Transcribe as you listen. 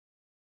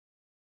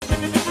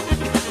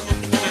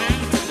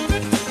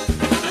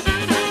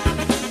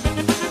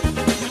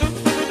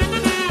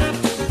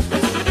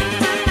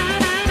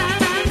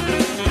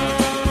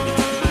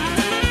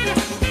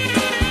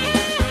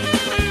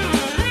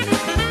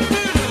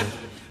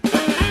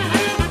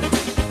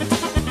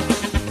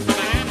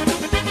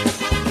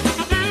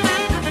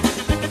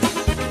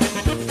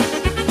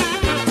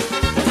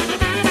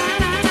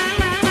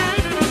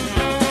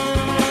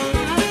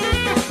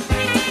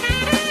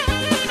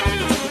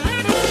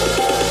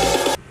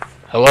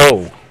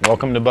Hello,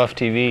 welcome to Buff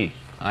TV.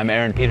 I'm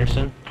Aaron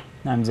Peterson.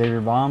 I'm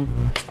Xavier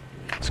Baum.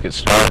 Let's get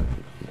started.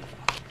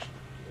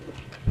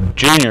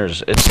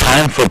 Juniors, it's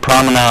time for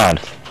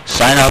promenade.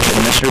 Sign up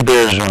in Mrs.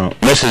 Beer's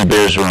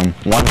room,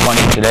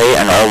 120 today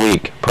and all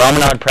week.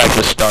 Promenade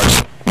practice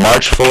starts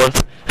March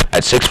 4th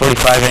at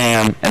 6:45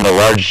 a.m. in the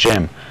large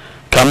gym.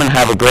 Come and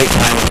have a great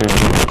time with your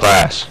junior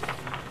class.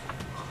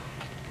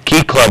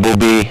 Key Club will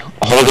be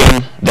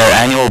holding their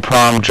annual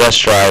prom dress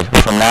drive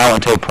from now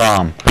until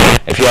prom.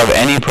 If you have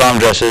any prom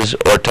dresses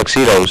or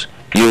tuxedos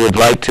you would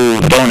like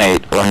to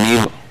donate or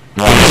need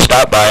one,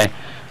 stop by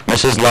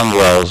Mrs.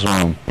 Lundwell's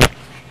room,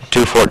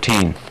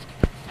 214.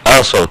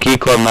 Also, Key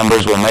Club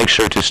members will make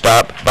sure to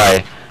stop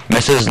by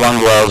Mrs.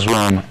 Lundwell's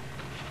room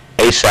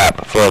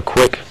ASAP for a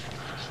quick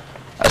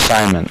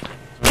assignment.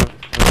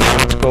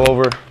 Let's go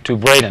over to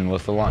Braden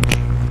with the lunch.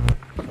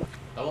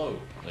 Hello,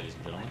 ladies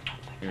and gentlemen.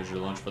 Here's your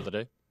lunch for the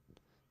day.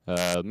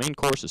 The main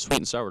course is sweet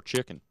and sour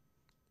chicken.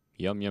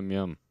 Yum, yum,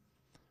 yum.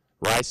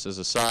 Rice as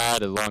a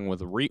side, along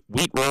with wheat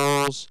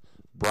rolls,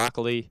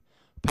 broccoli,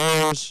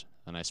 pears,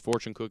 a nice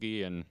fortune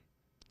cookie, and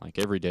like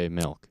everyday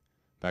milk.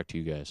 Back to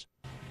you guys.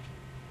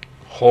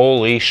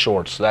 Holy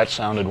shorts, that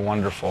sounded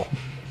wonderful.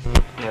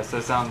 Yes,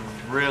 that sounds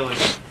really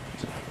good.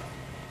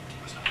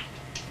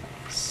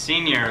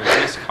 Senior,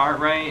 Miss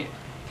Cartwright,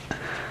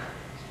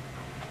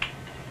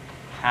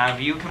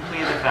 have you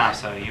completed the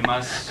FAFSA? You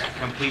must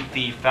complete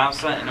the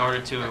FAFSA in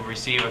order to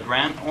receive a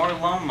grant or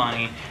loan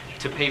money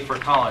to pay for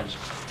college.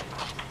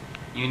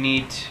 You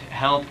need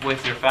help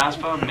with your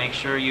FAFSA. Make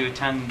sure you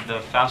attend the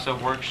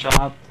FAFSA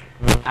workshop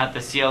at the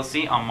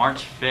CLC on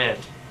March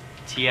 5th.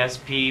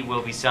 TSP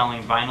will be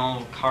selling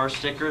vinyl car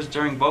stickers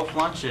during both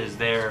lunches.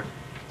 They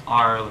are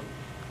love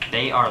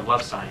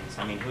signs.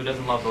 I mean, who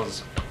doesn't love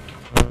those?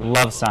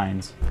 Love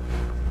signs.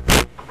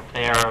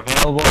 They are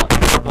available in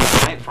purple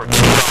and white for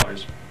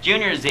 $2.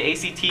 Juniors, the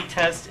ACT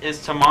test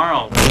is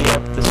tomorrow. Be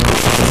at the school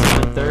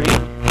at 7:30.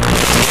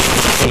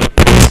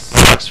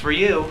 Sucks for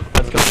you.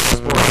 Let's go to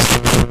sports.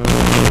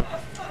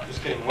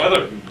 Just getting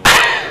weather.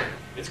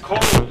 It's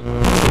cold.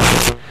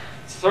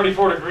 It's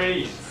 34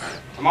 degrees.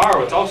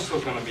 Tomorrow it's also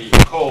going to be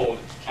cold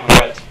and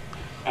wet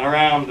and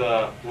around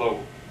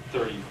low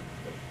 30.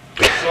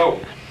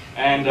 So,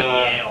 and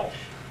I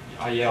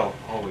yell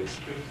always.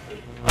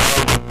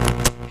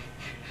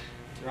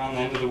 Around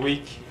the end of the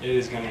week it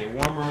is going to get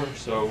warmer,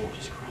 so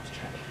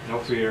no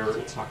fear,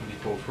 it's not going to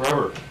be cold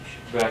forever.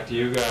 Back to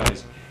you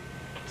guys.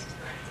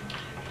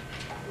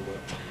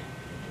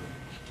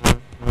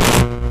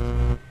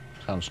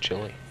 Sounds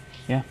chilly.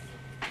 Yeah.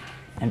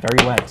 And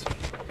very wet.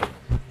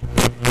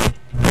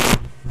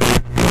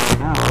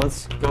 Now,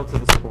 let's go to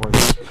the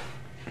sports.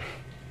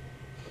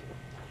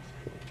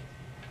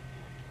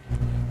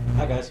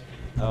 Hi guys,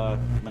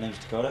 my name's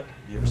Dakota,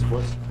 here for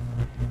sports.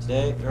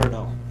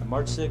 On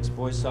March 6th,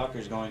 boys soccer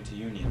is going to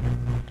Union.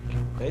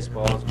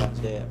 Baseball is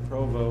Wednesday at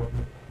Provo.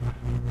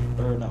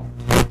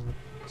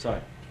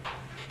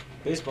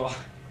 Baseball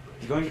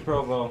is going to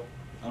Provo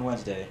on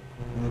Wednesday,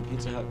 and the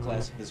Pizza Hut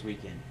Classic this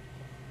weekend.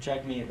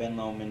 Track me at Ben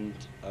Lomond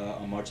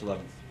on March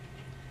 11th.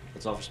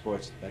 That's all for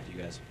sports. Back to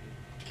you guys.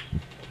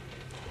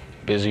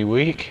 Busy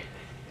week.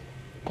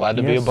 Glad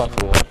to be a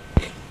Buffalo.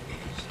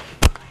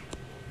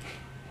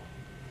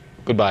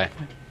 Goodbye.